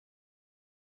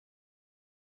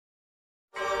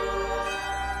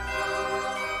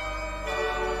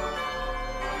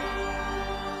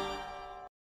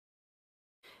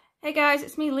Hey guys,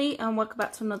 it's me Lee and welcome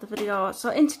back to another video. So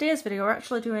in today's video we're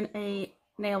actually doing a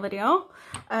nail video.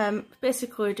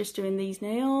 Basically we're just doing these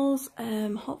nails.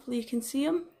 Hopefully you can see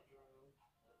them.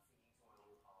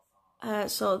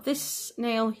 So this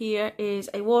nail here is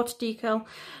a water decal.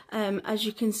 As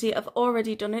you can see, I've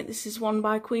already done it. This is one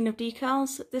by Queen of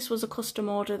Decals. This was a custom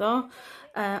order though.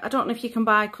 I don't know if you can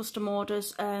buy custom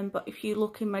orders, but if you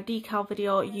look in my decal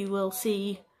video you will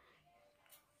see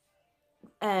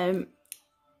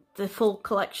the full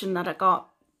collection that I got,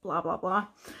 blah blah blah.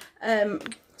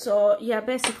 So yeah,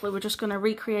 basically we're just going to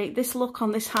recreate this look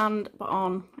on this hand, but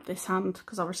on this hand,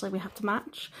 because obviously we have to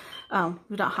match.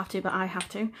 We don't have to, but I have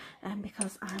to,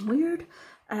 because I'm weird,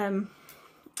 and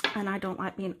I don't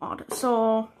like being odd.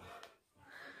 So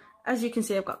as you can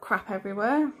see, I've got crap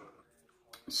everywhere.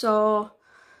 So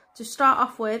to start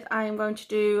off with, I am going to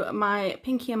do my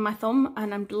pinky and my thumb,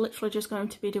 and I'm literally just going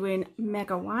to be doing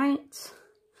mega white.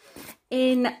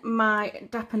 In my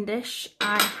dappen dish,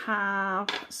 I have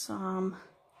some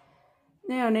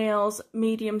Nails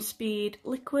medium speed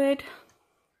liquid.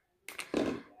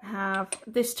 I have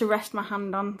this to rest my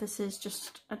hand on. This is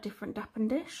just a different dappen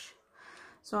dish.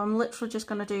 So I'm literally just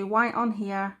going to do white on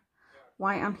here,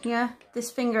 white on here. This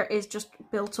finger is just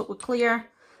built up with clear.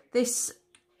 This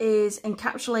is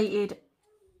encapsulated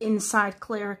inside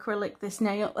clear acrylic, this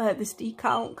nail, this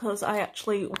decal, because I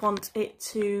actually want it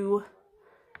to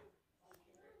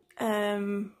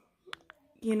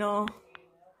you know,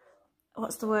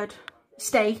 what's the word,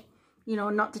 stay, you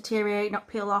know, not deteriorate, not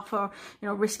peel off, or, you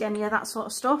know, risk any of that sort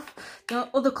of stuff. The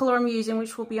other colour I'm using,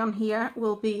 which will be on here,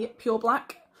 will be pure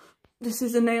black. This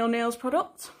is a Nails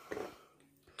product.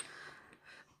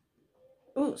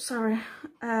 Oh, sorry.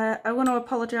 I want to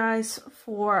apologise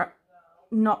for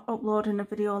not uploading a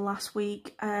video last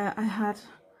week. I had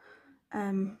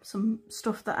some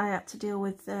stuff that I had to deal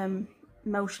with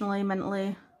emotionally,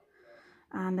 mentally,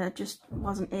 and I just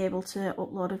wasn't able to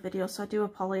upload a video, so I do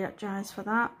apologise for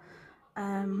that.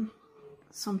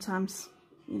 Sometimes,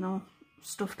 you know,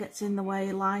 stuff gets in the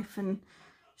way, life and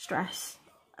stress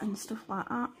and stuff like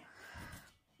that.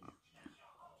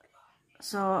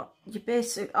 So you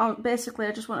basically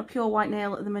I just want a pure white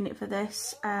nail at the minute for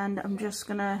this, and I'm just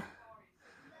gonna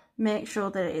make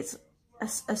sure that it's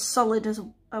as solid as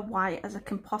a white as I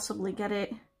can possibly get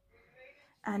it,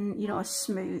 and, you know, as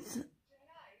smooth.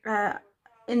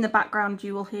 In the background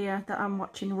you will hear that I'm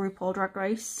watching RuPaul Drag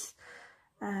Race.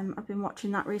 I've been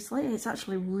watching that recently. It's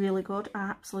actually really good. I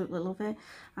absolutely love it,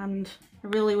 and I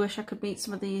really wish I could meet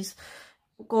some of these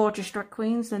gorgeous drag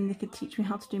queens and they could teach me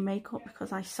how to do makeup,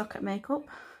 because I suck at makeup.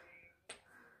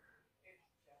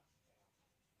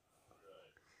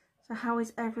 So how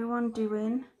is everyone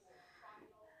doing?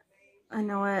 I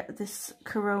know this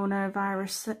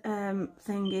coronavirus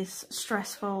thing is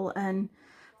stressful and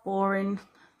boring,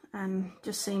 and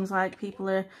just seems like people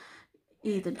are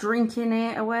either drinking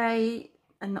it away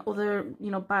and other,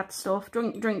 you know, bad stuff.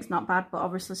 Drink's not bad, but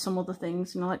obviously some other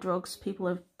things, you know, like drugs. People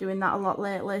are doing that a lot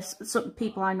lately. Some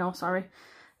people I know, sorry,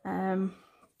 as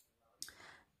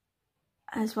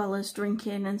well as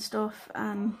drinking and stuff.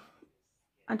 And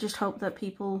I just hope that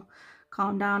people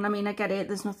calm down. I mean, I get it,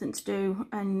 there's nothing to do,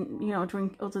 and, you know,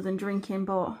 drink other than drinking,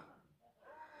 but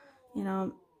you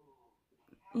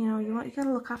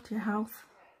gotta look after your health.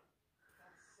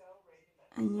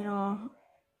 And, you know,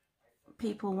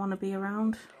 people want to be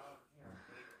around.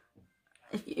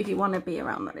 If you want to be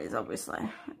around, that is, obviously.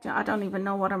 I don't even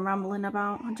know what I'm rambling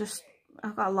about.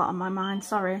 I've got a lot on my mind,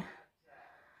 sorry.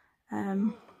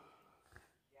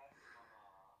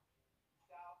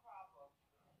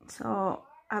 So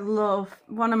I love,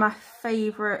 one of my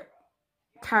favourite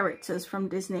characters from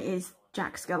Disney is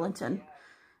Jack Skellington.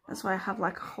 That's why I have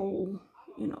like a whole,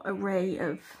 you know, array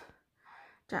of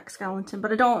Jack Skellington.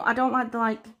 But I don't like the,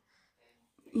 like,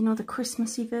 you know, the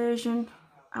Christmassy version.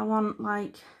 I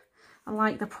like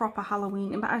the proper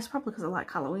Halloween, but it's probably because I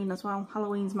like Halloween as well.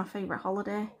 Halloween's my favourite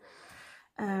holiday.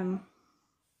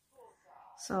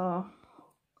 So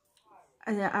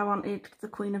I wanted the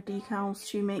Queen of Decals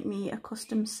to make me a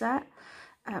custom set.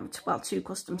 Well, 2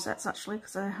 custom sets actually,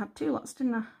 because I had 2 lots,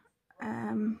 didn't I?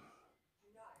 I'm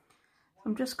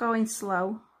just going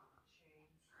slow.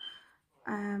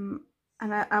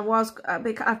 And I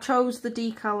chose the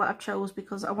decal that I've chose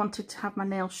because I wanted to have my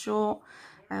nails short.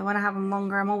 When I have them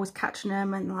longer, I'm always catching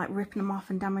them and like ripping them off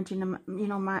and damaging them, you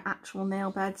know, my actual nail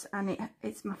beds, and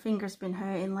it's my fingers been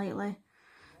hurting lately.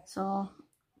 So,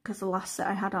 because the last set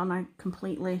I had on, I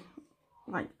completely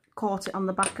like caught it on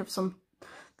the back of the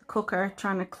cooker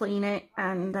trying to clean it,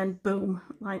 and then boom,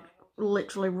 like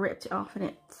literally ripped it off, and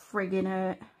it friggin'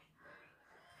 hurt.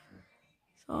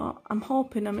 So I'm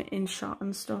hoping I'm in shot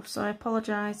and stuff, so I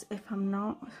apologise if I'm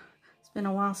not. It's been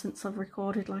a while since I've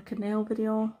recorded like a nail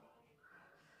video.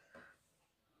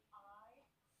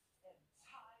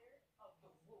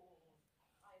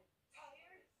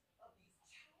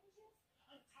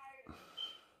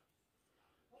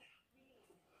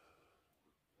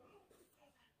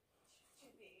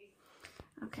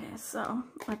 Okay, so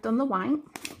I've done the white.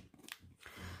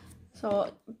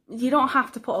 So you don't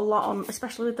have to put a lot on,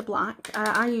 especially with the black.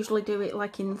 I usually do it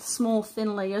like in small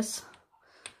thin layers.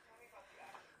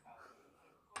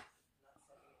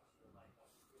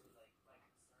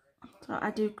 So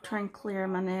I do try and clear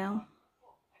my nail.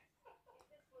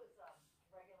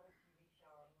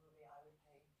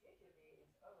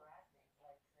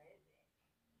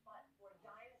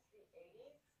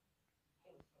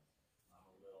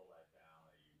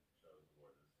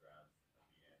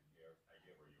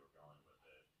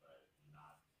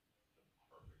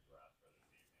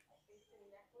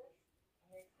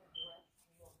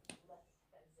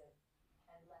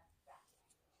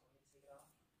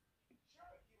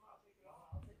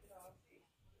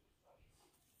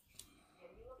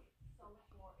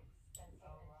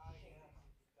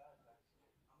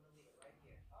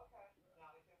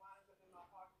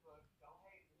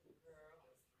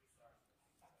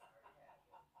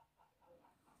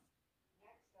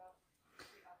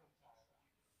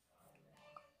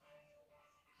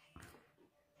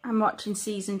 I'm watching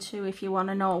season 2 if you want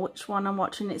to know which one I'm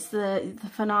watching. It's the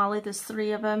finale. There's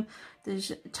 3 of them.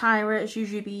 There's Tyra,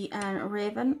 Jujubee and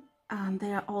Raven, and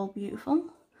they are all beautiful.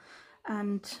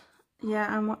 And yeah,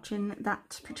 I'm watching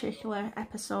that particular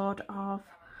episode of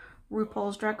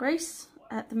RuPaul's Drag Race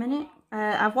at the minute.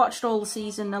 I've watched all the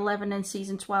season 11 and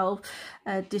season 12,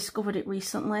 discovered it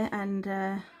recently, and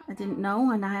I didn't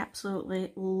know, and I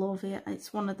absolutely love it.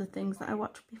 It's one of the things that I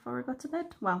watch before I go to bed.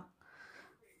 Well,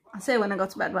 I say when I go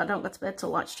to bed, but I don't go to bed till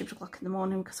like 2 o'clock in the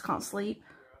morning because I can't sleep.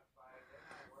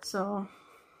 So,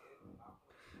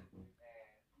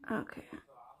 okay.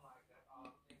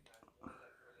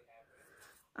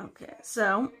 Okay,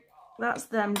 so that's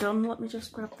them done. Let me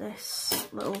just grab this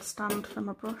little stand for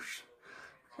my brush.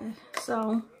 Okay,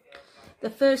 so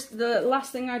the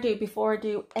last thing I do before I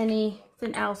do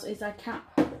anything else is I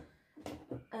cap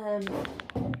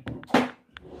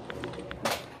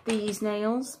these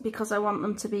nails because I want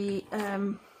them to be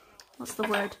what's the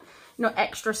word, you know,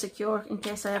 extra secure in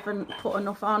case I haven't put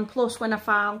enough on. Plus when I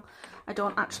file, I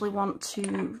don't actually want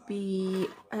to be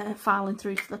filing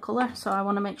through to the colour, so I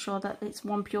want to make sure that it's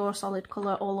one pure solid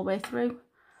colour all the way through.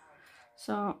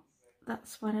 So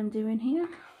that's what I'm doing here.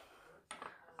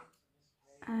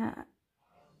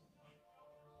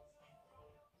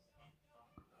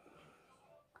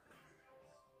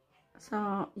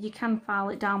 So you can file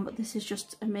it down, but this is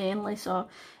just mainly so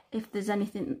if there's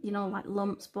anything, you know, like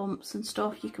lumps, bumps and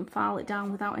stuff, you can file it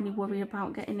down without any worry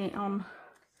about getting it on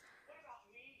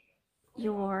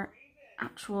your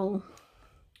actual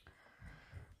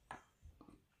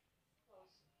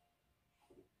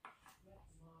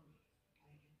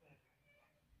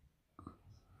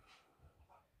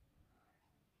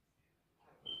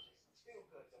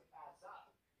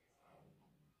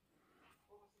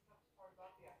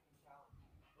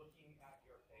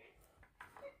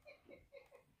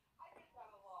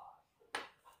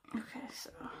okay. So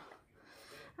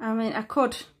I mean, I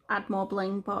could add more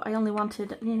bling, but I only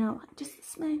wanted, you know, like just a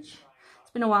smidge.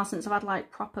 It's been a while since I've had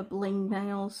like proper bling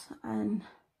nails, and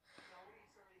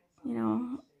you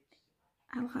know,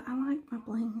 I like my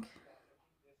bling.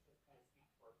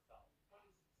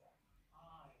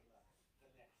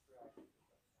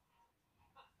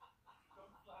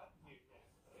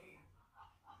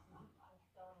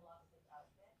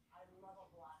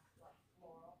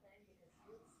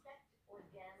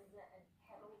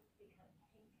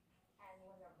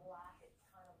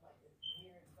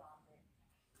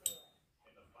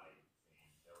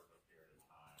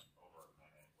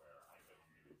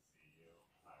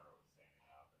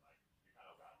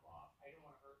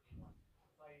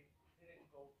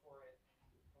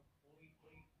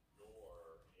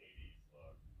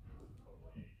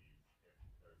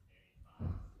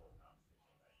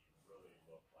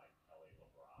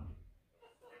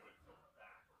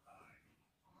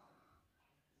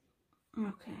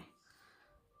 Okay,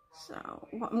 so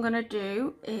what I'm going to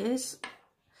do is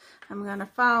I'm going to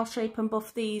file, shape and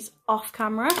buff these off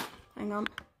camera. Hang on.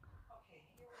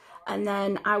 And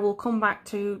then I will come back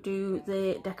to do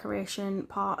the decoration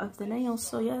part of the nails.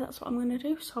 So yeah, that's what I'm going to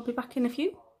do. So I'll be back in a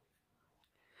few.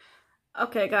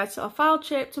 Okay guys, so I filed,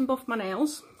 shaped and buffed my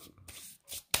nails.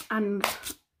 And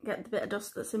get the bit of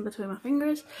dust that's in between my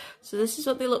fingers. So this is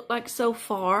what they look like so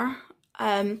far.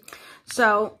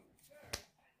 So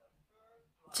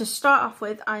to start off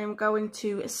with, I am going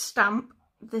to stamp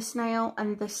this nail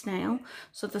and this nail.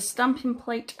 So the stamping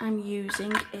plate I'm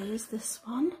using is this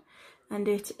one, and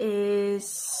it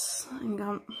is, hang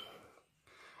on,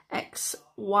 XY,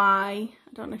 I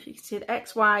don't know if you can see it,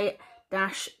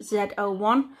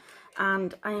 XY-Z01,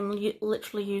 and I am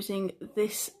literally using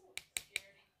this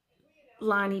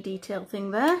liney detail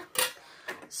thing there.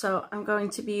 So I'm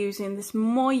going to be using this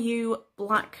Moyu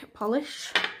black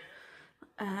polish.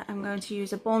 I'm going to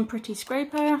use a Born Pretty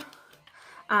scraper,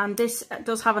 and this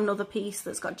does have another piece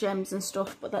that's got gems and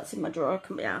stuff, but that's in my drawer, I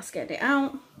couldn't be asked to get it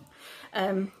out.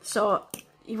 So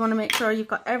you want to make sure you've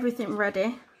got everything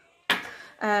ready.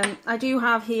 I do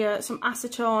have here some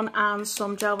acetone and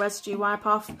some gel residue wipe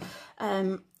off.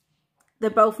 They're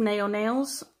both nail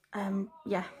nails.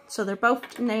 Yeah, so they're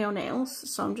both nail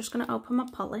nails. So I'm just going to open my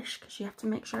polish, because you have to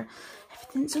make sure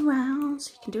everything's around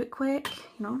so you can do it quick,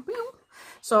 you know.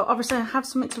 So obviously I have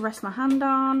something to rest my hand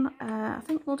on. I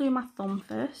think we'll do my thumb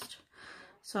first.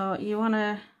 So you want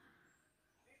to,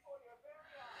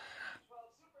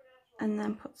 and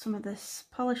then put some of this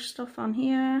polish stuff on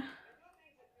here.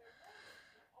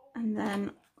 And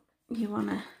then you want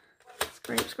to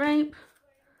scrape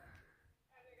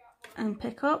and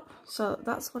pick up. So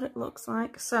that's what it looks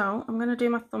like. So I'm going to do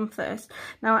my thumb first.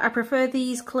 Now I prefer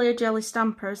these clear jelly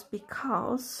stampers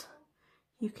because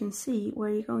you can see where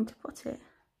you're going to put it.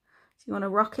 So you want to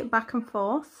rock it back and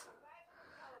forth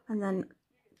and then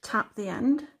tap the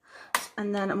end.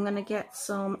 And then I'm going to get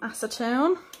some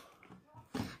acetone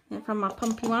from my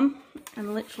pumpy one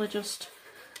and literally just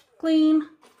clean,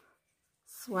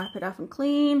 swipe it off and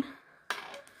clean,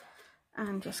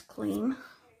 and just clean.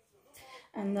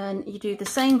 And then you do the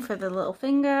same for the little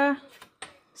finger.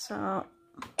 So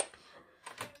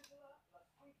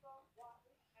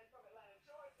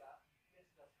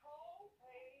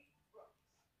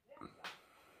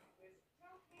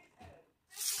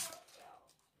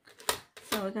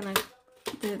we're gonna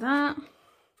do that.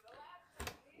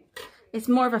 It's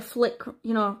more of a flick,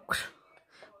 you know,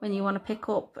 when you want to pick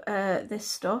up this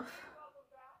stuff.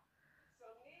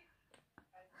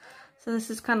 So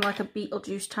this is kind of like a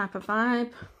Beetlejuice type of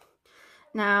vibe.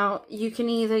 Now you can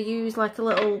either use like a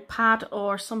little pad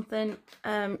or something,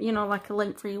 you know, like a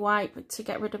lint-free wipe to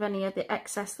get rid of any of the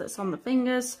excess that's on the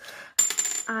fingers.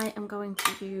 I am going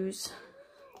to use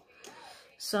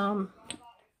some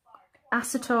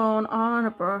acetone on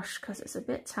a brush because it's a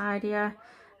bit tidier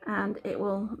and it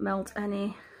will melt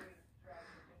any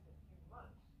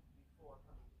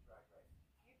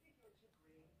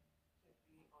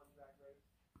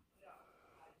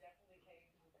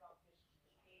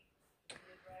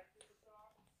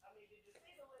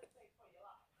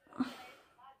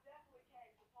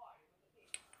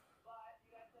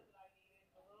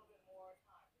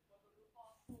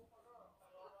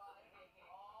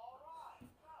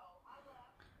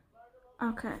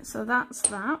Okay, so that's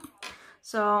that.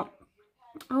 So,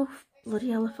 oh bloody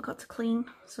hell, I forgot to clean.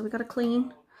 So we got to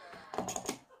clean.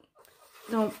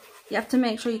 You have to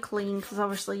make sure you clean because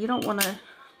obviously you don't want to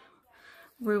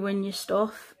ruin your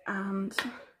stuff and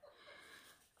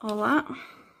all that.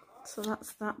 So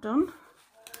that's that done.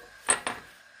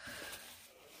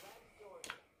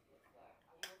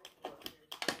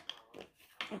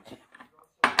 Okay,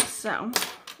 so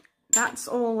that's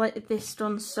all this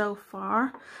done so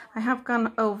far. I have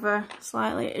gone over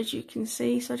slightly, as you can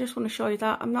see, so I just want to show you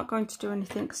that. I'm not going to do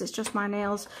anything because it's just my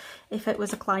nails. If it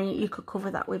was a client, you could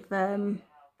cover that with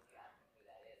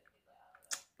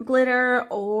glitter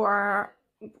or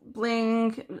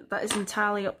bling. That is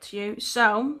entirely up to you.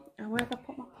 So, where have I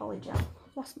put my poly gel?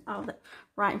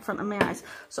 Right in front of my eyes.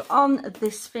 So on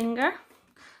this finger,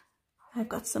 I've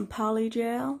got some poly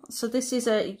gel. So this is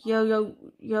a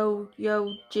Yo-Yo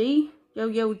G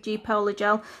poly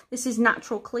gel. This is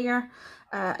natural clear.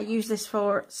 I use this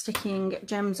for sticking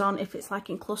gems on if it's like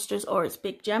in clusters or it's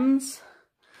big gems.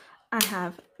 I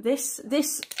have this.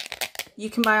 This you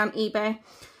can buy on eBay.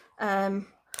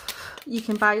 You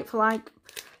can buy it for like,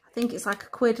 I think it's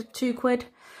like £1,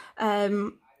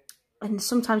 £2. And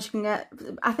sometimes you can get,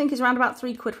 I think it's around about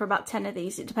 £3 for about 10 of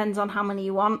these. It depends on how many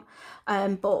you want.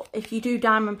 But if you do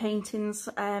diamond paintings,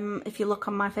 if you look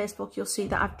on my Facebook, you'll see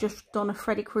that I've just done a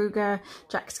Freddy Krueger,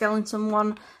 Jack Skellington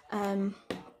one.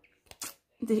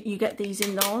 You get these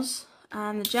in those.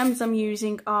 And the gems I'm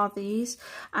using are these.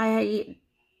 I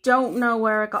don't know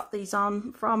where I got these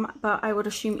on from, but I would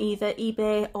assume either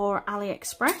eBay or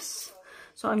AliExpress.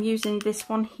 So I'm using this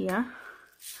one here.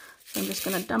 So I'm just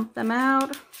going to dump them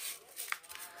out.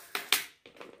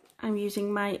 I'm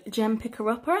using my gem picker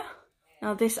upper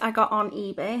Now this I got on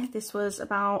eBay. This was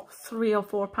about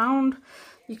 £3 or £4.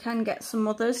 You can get some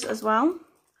others as well.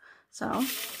 So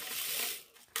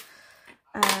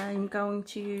I'm going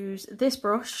to use this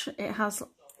brush. It has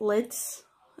lids.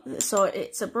 So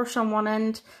it's a brush on one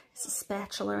end, it's a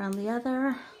spatula on the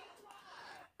other.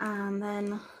 And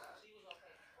then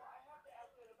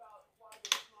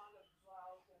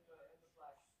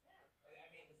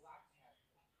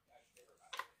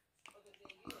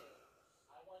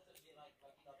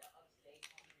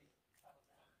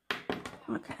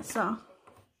okay, so,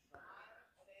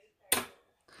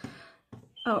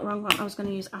 oh, wrong one. I was going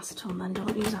to use acetone then.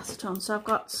 Don't use acetone. So I've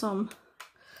got some.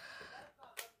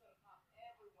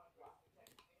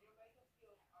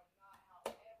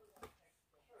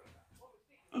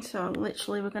 So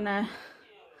literally we're going to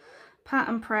pat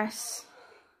and press.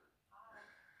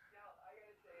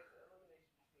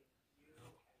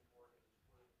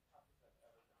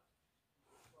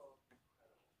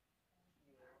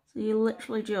 So you're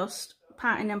literally just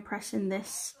patting and pressing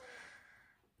this.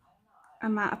 I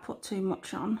might have put too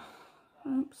much on.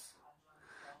 Oops.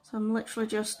 So I'm literally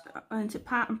just going to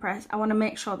pat and press. I want to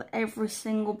make sure that every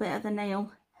single bit of the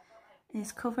nail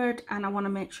is covered, and I want to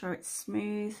make sure it's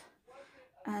smooth.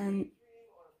 And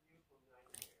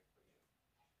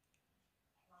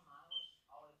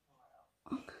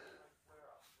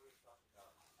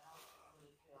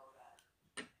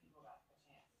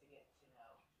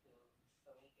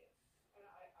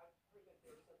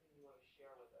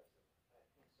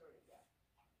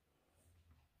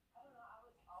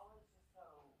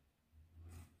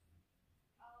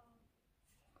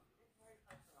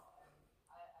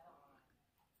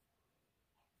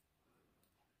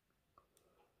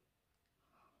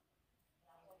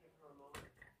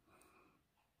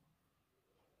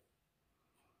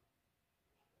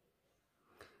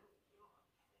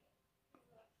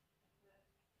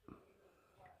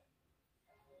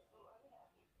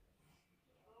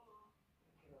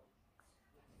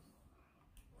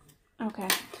okay,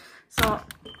 so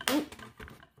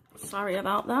sorry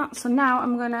about that. So now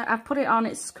I've put it on,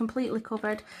 it's completely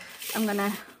covered. I'm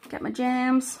gonna get my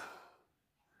jams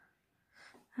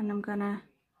and I'm gonna,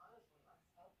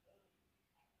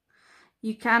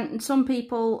 you can, some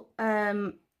people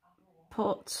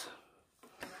put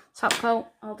top coat.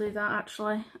 I'll do that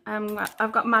actually.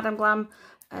 I've got Madam Glam.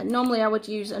 Normally I would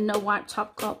use a no wipe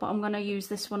top coat, but I'm going to use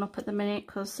this one up at the minute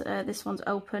because this one's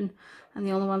open and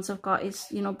the only ones I've got is,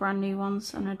 you know, brand new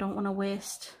ones, and I don't want to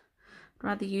waste. I'd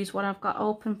rather use what I've got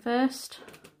open first.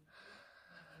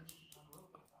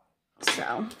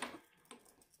 So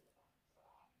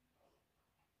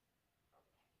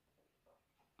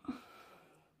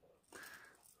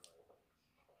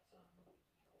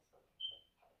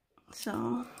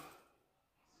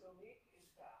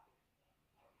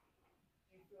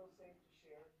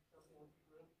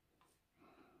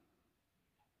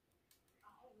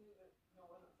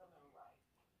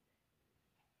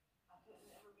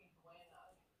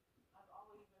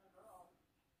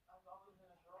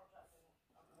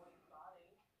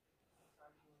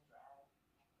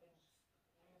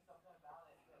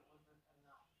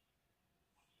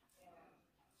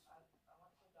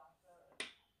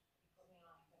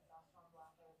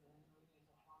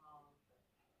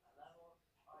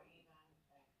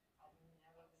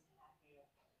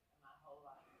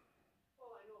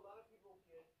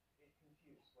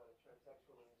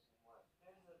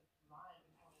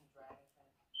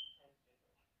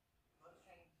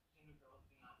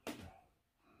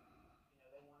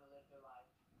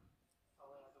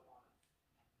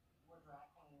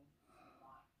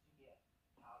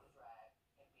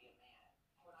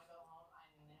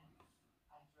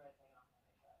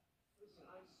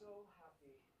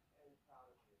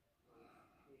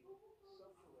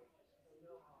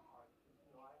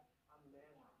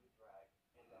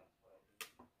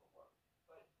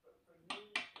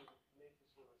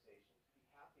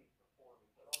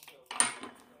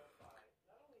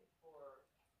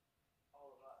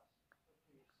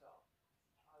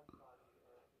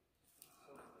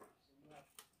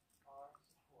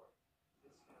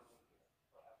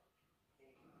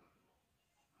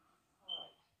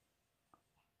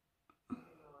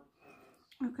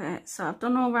okay, so I've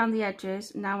done all around the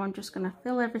edges. Now I'm just going to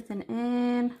fill everything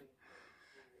in.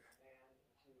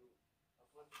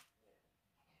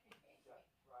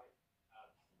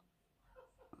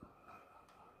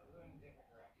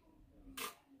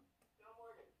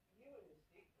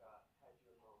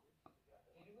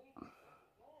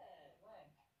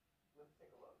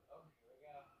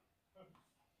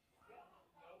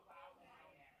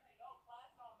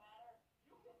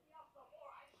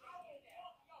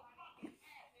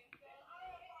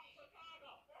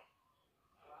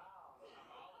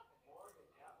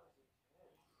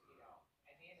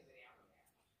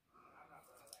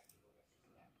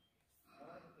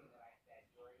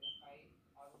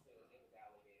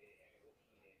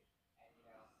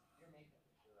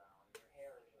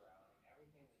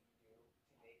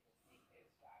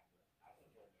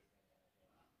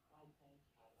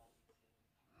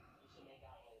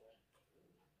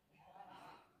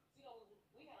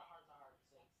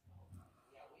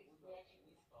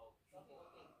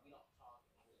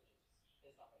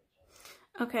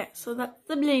 Okay, so that's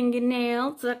the blinging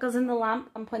nail. So that goes in the lamp.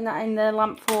 I'm putting that in the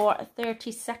lamp for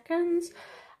 30 seconds.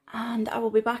 And I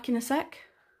will be back in a sec.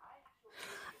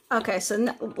 Okay, so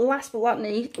last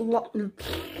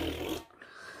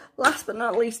but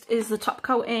not least is the top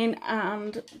coating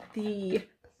and the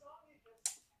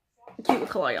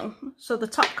cuticle oil. So the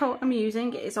top coat I'm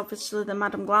using is obviously the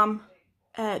Madam Glam.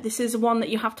 This is one that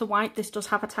you have to wipe. This does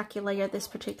have a tacky layer, this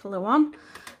particular one.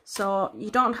 So you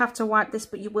don't have to wipe this,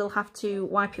 but you will have to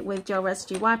wipe it with gel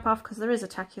residue wipe off because there is a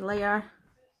tacky layer.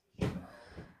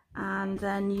 And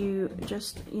then you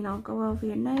just, you know, go over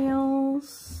your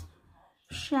nails,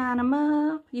 shine them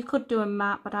up. You could do a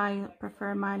matte, but I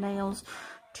prefer my nails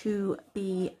to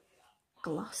be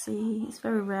glossy. It's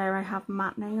very rare I have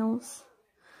matte nails.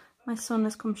 My son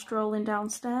has come strolling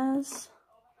downstairs,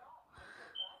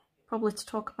 probably to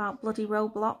talk about bloody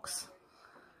Roblox.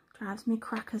 Drives me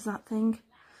crackers, that thing.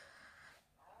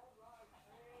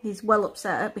 He's well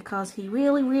upset because he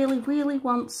really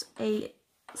wants a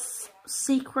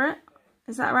secret.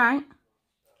 Is that right?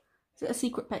 Is it a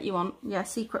secret pet you want? Yeah,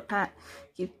 secret pet.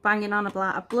 He's banging on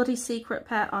about a bloody secret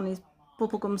pet on his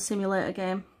bubblegum simulator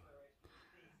game.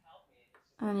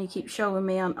 And he keeps showing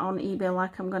me on eBay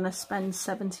like I'm going to spend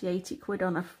 70, 80 quid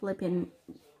on a flipping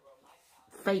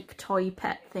fake toy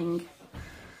pet thing.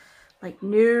 Like,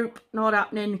 nope, not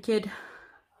happening, kid.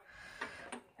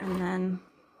 And then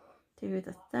do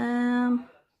the thumb.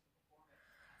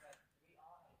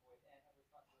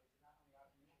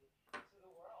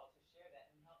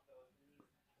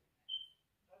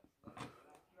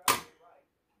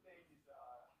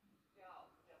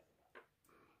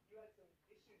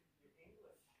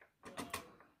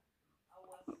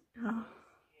 Oh.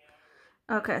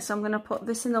 Okay, so I'm going to put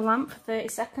this in the lamp for 30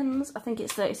 seconds. I think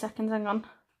it's 30 seconds, hang on.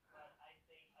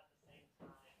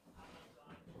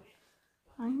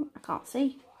 I can't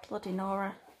see. Bloody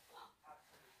Nora.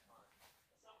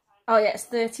 Oh yeah, it's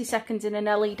 30 seconds in an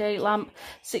LED lamp,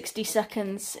 60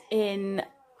 seconds in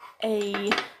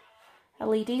a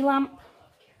LED lamp.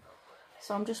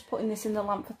 So I'm just putting this in the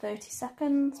lamp for 30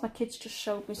 seconds. My kids just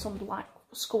showed me some black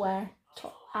square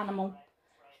animal.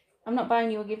 I'm not buying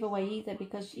you a giveaway either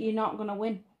because you're not going to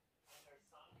win.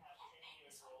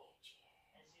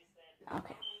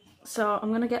 Okay, so I'm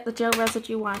going to get the gel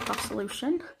residue wipe off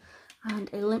solution and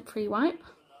a lint-free wipe.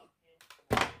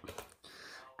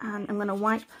 And I'm going to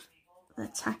wipe the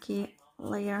tacky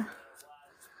layer.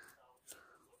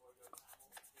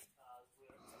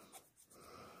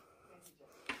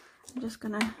 I'm just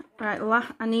going to,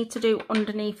 right, I need to do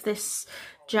underneath this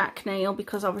jack nail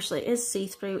because obviously it is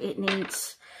see-through. It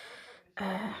needs,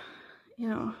 you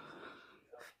know,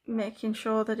 making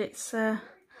sure that it's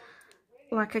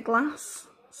like a glass.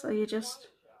 So you just...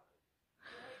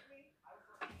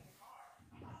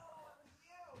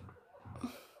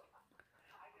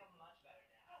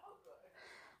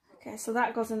 Okay, so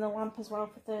that goes in the lamp as well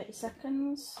for 30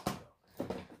 seconds.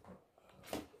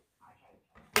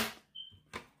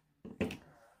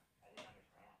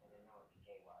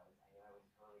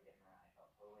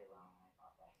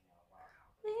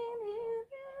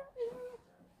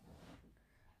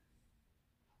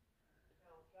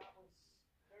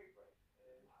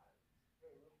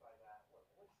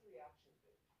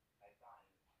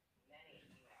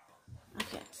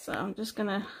 Okay, so I'm just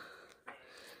gonna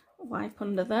wipe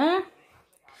under there.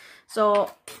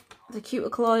 So the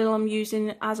cuticle oil I'm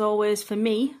using, as always for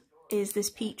me, is this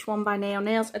peach one by Nail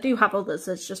Nails. I do have others,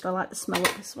 it's just I like the smell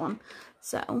of this one.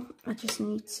 So I just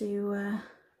need to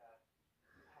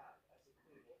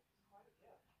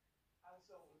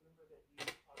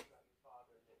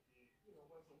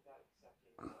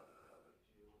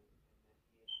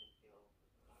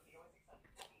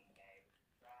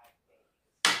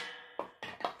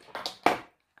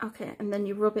okay, and then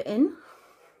you rub it in.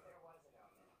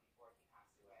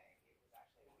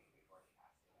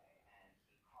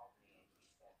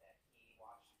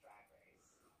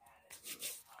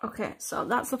 Okay, so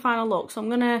that's the final look. So I'm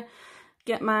gonna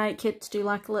get my kid to do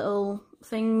like a little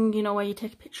thing, you know, where you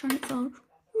take a picture and it's all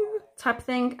type of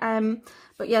thing.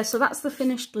 But yeah, so that's the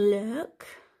finished look.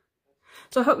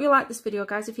 So I hope you liked this video,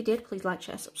 guys. If you did, please like,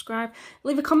 share, subscribe.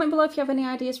 Leave a comment below if you have any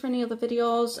ideas for any other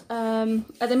videos.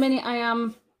 At the minute, I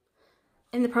am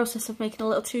in the process of making a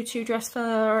little tutu dress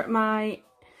for my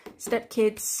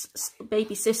stepkid's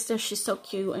baby sister. She's so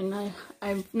cute, and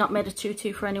I've not made a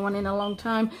tutu for anyone in a long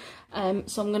time.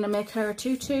 So I'm going to make her a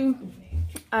tutu.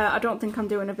 I don't think I'm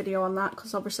doing a video on that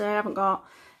because obviously I haven't got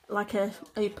like a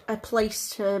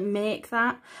place to make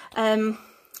that.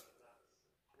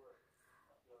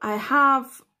 I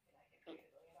have,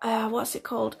 what's it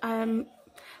called? Hang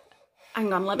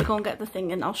on, let me go and get the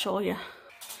thing and I'll show you.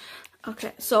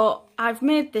 Okay, so I've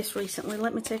made this recently.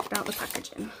 Let me take it out of the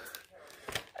packaging.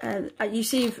 You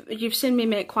see, you've seen me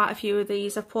make quite a few of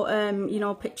these. I've put, you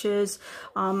know, pictures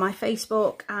on my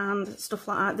Facebook and stuff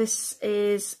like that. This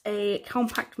is a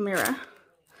compact mirror.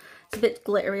 It's a bit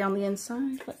glittery on the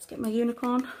inside. Let's get my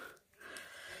unicorn.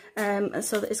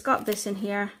 So it's got this in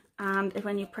here, and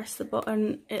when you press the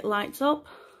button, it lights up.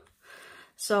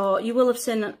 So you will have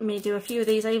seen me do a few of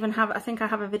these. I think I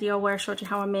have a video where I showed you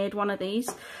how I made one of these.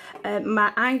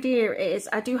 My idea is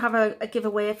I do have a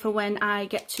giveaway for when I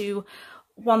get to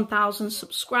 1,000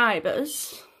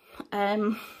 subscribers. Let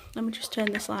me just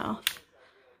turn this light off,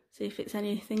 see if it's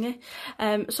anything.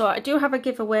 So I do have a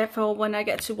giveaway for when I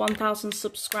get to 1,000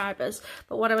 subscribers.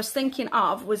 But what I was thinking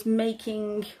of was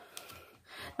making,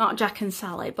 not Jack and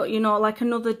Sally, but you know, like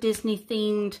another Disney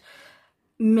themed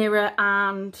mirror.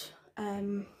 And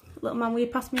little man, will you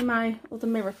pass me my other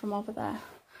mirror from over there?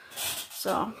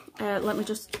 So let me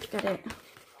just get it.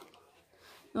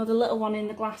 No, the little one in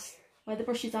the glass where the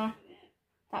brushes are.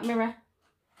 That mirror.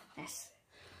 Yes.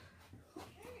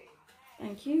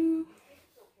 Thank you.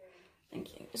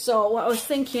 Thank you. So what I was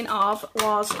thinking of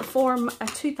was for a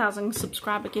 2,000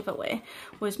 subscriber giveaway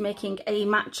was making a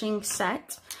matching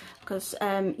set, because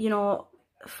you know,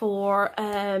 for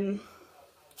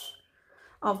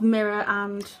of mirror,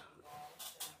 and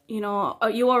you know,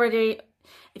 you already,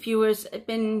 if you was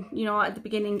been, you know, at the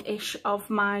beginning-ish of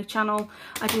my channel,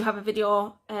 I do have a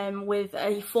video with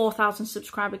a 4,000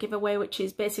 subscriber giveaway, which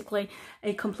is basically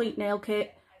a complete nail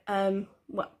kit.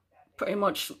 Well, pretty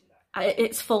much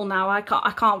it's full now. I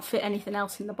can't fit anything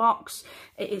else in the box.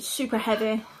 It is super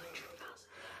heavy.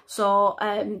 So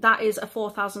that is a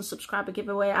 4,000 subscriber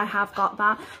giveaway. I have got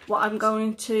that. What I'm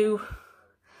going to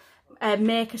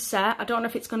make a set. I don't know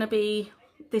if it's going to be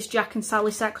this Jack and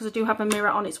Sally set, because I do have a mirror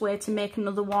on its way to make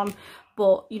another one,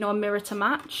 but you know, a mirror to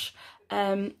match.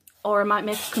 Or I might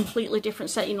make a completely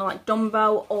different set, you know, like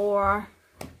Dumbo or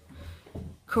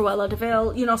Cruella de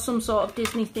Vil, you know, some sort of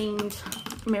Disney themed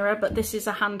mirror. But this is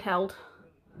a handheld.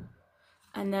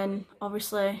 And then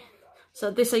obviously,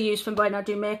 so this I use for when I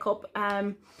do makeup.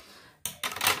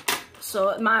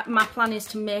 So my plan is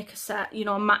to make a set, you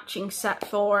know, a matching set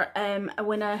for a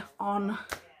winner on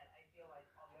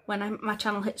when my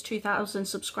channel hits 2,000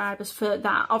 subscribers. For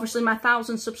that, obviously my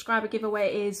 1,000 subscriber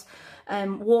giveaway is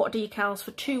water decals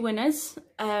for 2 winners,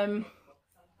 and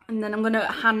then I'm going to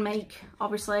hand make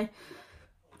obviously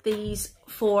these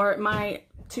for my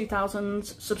 2,000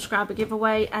 subscriber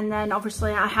giveaway. And then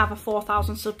obviously I have a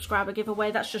 4,000 subscriber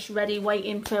giveaway that's just ready,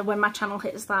 waiting for when my channel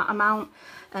hits that amount,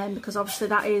 because obviously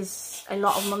that is a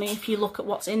lot of money if you look at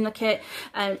what's in the kit.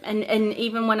 And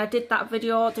even when I did that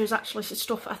video, there's actually some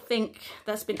stuff I think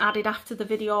that's been added after the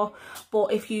video,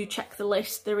 but if you check the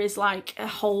list, there is like a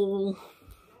whole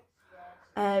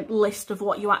list of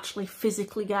what you actually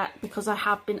physically get, because I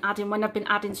have been adding, when I've been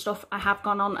adding stuff, I have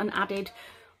gone on and added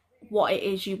what it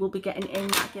is you will be getting in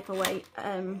that giveaway.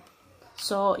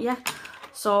 So yeah,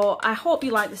 so I hope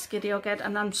you like this video again,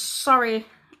 and I'm sorry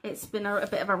it's been a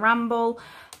bit of a ramble,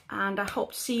 and I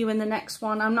hope to see you in the next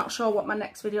one. I'm not sure what my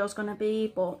next video is going to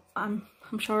be, but I'm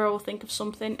sure I will think of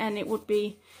something and it would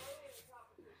be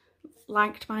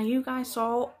liked by you guys.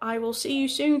 So I will see you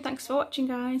soon. Thanks for watching,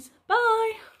 guys.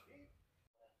 Bye.